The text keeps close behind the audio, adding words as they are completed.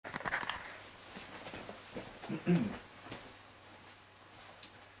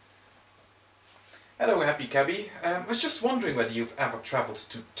Hello Happy Cabby. I was just wondering whether you've ever travelled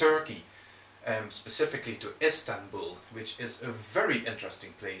to Turkey, specifically to Istanbul, which is a very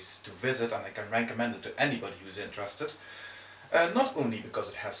interesting place to visit, and I can recommend it to anybody who's interested. Not only because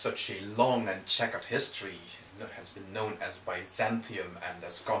it has such a long and checkered history, it has been known as Byzantium and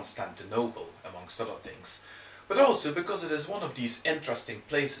as Constantinople, amongst other things, but also because it is one of these interesting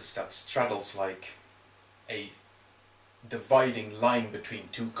places that straddles like a dividing line between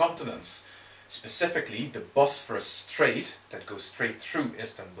two continents. Specifically, the Bosphorus strait that goes straight through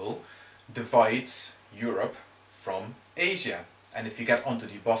Istanbul divides Europe from Asia. And if you get onto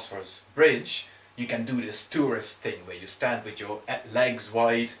the Bosphorus bridge, you can do this tourist thing where you stand with your legs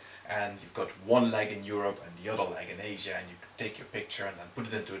wide and you've got one leg in Europe and the other leg in Asia, and you can take your picture and then put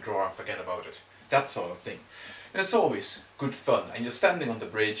it into a drawer and forget about it. That sort of thing. And it's always good fun. And you're standing on the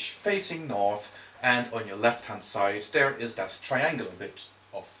bridge facing north, and on your left hand side there is that triangular bit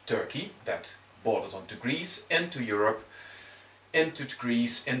of Turkey that borders onto Greece, into Europe, into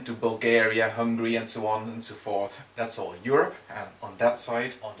Greece, into Bulgaria, Hungary and so on and so forth. That's all Europe. And on that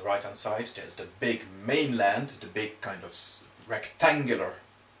side, on the right hand side, there's the big mainland, the big kind of rectangular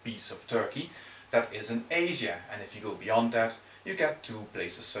piece of Turkey that is in Asia. And if you go beyond that, you get to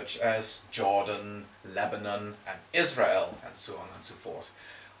places such as Jordan, Lebanon and Israel and so on and so forth.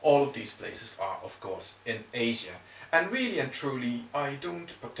 All of these places are of course in Asia. And really and truly, I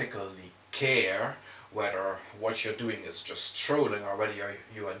don't particularly care whether what you're doing is just strolling or whether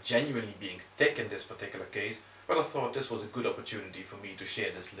you are genuinely being thick in this particular case, but I thought this was a good opportunity for me to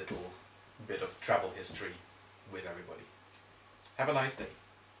share this little bit of travel history with everybody. Have a nice day.